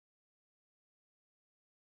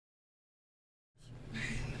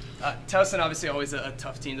Towson obviously always a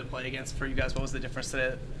tough team to play against for you guys. What was the difference today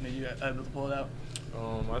that made you able to pull it out?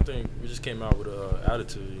 I think we just came out with an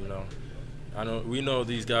attitude, we know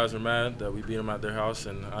these guys are mad that we beat them at their house,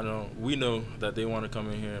 and we know that they want to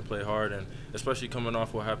come in here and play hard, and especially coming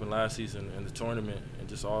off what happened last season in the tournament and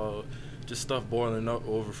just stuff boiling up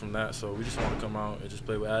over from that. So we just want to come out and just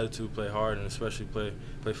play with attitude, play hard, and especially play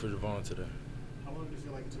for Devon today. How long did you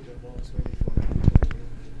feel like it took that ball swinging you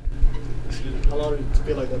on that? How long did it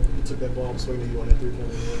feel like it took that ball swinging you on that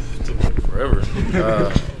three-pointer? It took forever,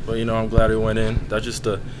 but I'm glad it went in. That's just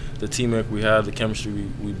the teamwork we had, the chemistry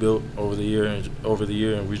we built over the year, and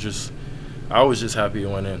I was just happy it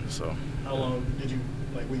went in. So. How long did you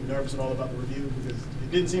were you nervous at all about the review? Because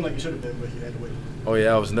it didn't seem like you should have been, but you had to wait. Oh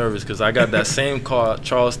yeah, I was nervous because I got that same call at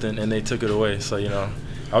Charleston and they took it away. So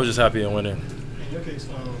I was just happy it went in. In your case,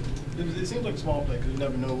 it seems like a small play because you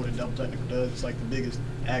never know what a double technical does. It's like the biggest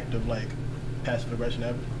act of passive aggression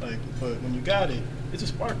ever. But when you got it, it's a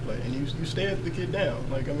spark play, and you stare the kid down.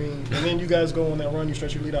 And then you guys go on that run, you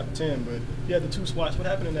stretch your lead out to 10. But you had the two swats. What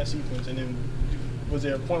happened in that sequence? And then was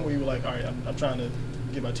there a point where you were like, all right, I'm trying to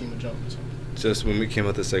give my team a jump or something? Just when we came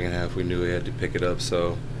out the second half, we knew we had to pick it up,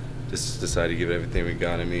 so just decided to give it everything we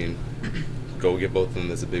got. Go get both of them.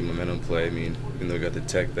 That's a big momentum play. Even though we got the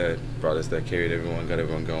tech that brought us, that carried everyone, got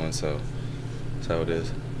everyone going, so that's how it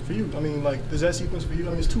is. For you, does that sequence for you,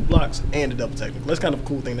 it's 2 blocks and a double technical. That's kind of a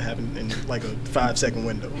cool thing to happen in a 5-second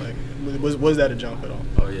window. Was that a jump at all?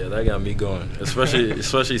 Oh yeah, that got me going.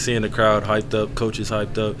 Especially seeing the crowd hyped up, coaches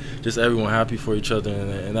hyped up, just everyone happy for each other,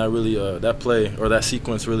 and that really that play or that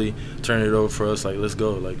sequence really turned it over for us. Let's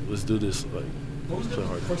go, let's do this. What was the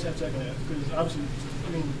first half, second half? Because obviously,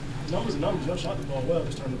 numbers and numbers. Y'all shot the ball well,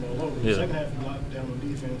 just turned the ball over. Yeah. The second half, you locked down on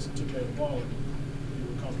defense, took care of the ball, and you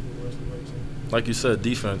were comfortable the rest of the way. So. Like you said,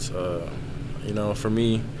 defense. For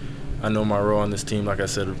me, I know my role on this team, like I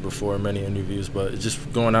said before in many interviews, but it's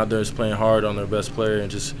just going out there and playing hard on their best player and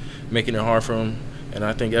just making it hard for them. And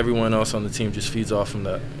I think everyone else on the team just feeds off from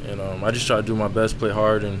that. I just try to do my best, play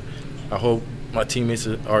hard, and I hope my teammates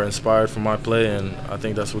are inspired from my play, and I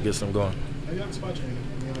think that's what gets them going. How you have a spot change?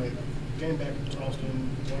 Game back in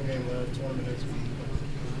Charleston, 1 game left, tournament next week.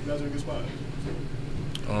 You guys are in a good spot.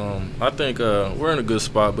 I think we're in a good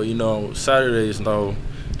spot, but Saturday is no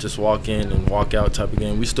just walk in and walk out type of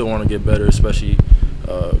game. We still want to get better, especially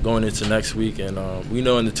going into next week. And we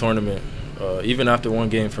know in the tournament, even after 1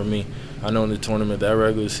 game for me, I know in the tournament that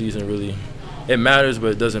regular season really it matters,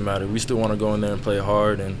 but it doesn't matter. We still want to go in there and play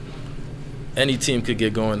hard, and any team could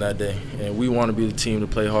get going that day, and we want to be the team to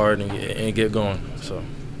play hard and get going. So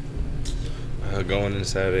going into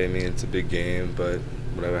Saturday, it's a big game, but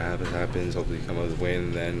whatever happens. Hopefully you come out with a win.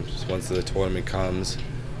 And then once the tournament comes, it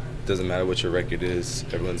doesn't matter what your record is.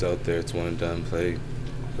 Everyone's out there. It's one and done. Play,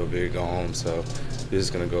 go big, go home. So we're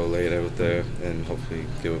just going to go late out there and hopefully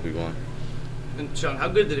get what we want. And Shawn, how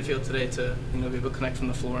good did it feel today to be able to connect from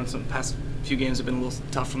the floor? And some past few games have been a little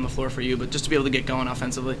tough from the floor for you, but just to be able to get going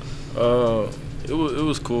offensively. It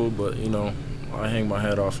was cool, but I hang my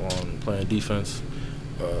hat off on playing defense.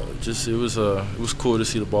 It was cool to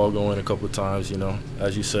see the ball go in a couple of times.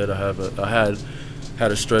 As you said, I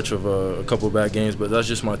had a stretch of a couple of bad games, but that's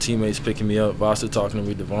just my teammates picking me up. Vasa talking to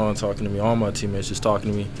me, Devon talking to me, all my teammates just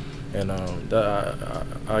talking to me, and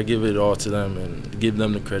I give it all to them and give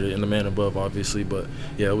them the credit and the man above, obviously. But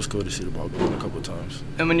yeah, it was cool to see the ball go in a couple of times.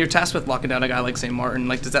 And when you're tasked with locking down a guy like St. Martin,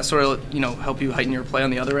 does that sort of help you heighten your play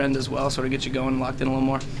on the other end as well, sort of get you going and locked in a little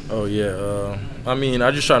more? Oh yeah,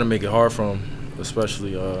 I just try to make it hard for him.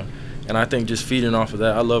 Especially, and I think just feeding off of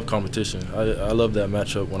that, I love competition. I love that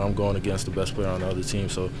matchup when I'm going against the best player on the other team.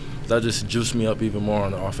 So that just juiced me up even more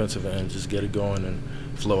on the offensive end, just get it going and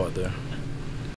flow out there.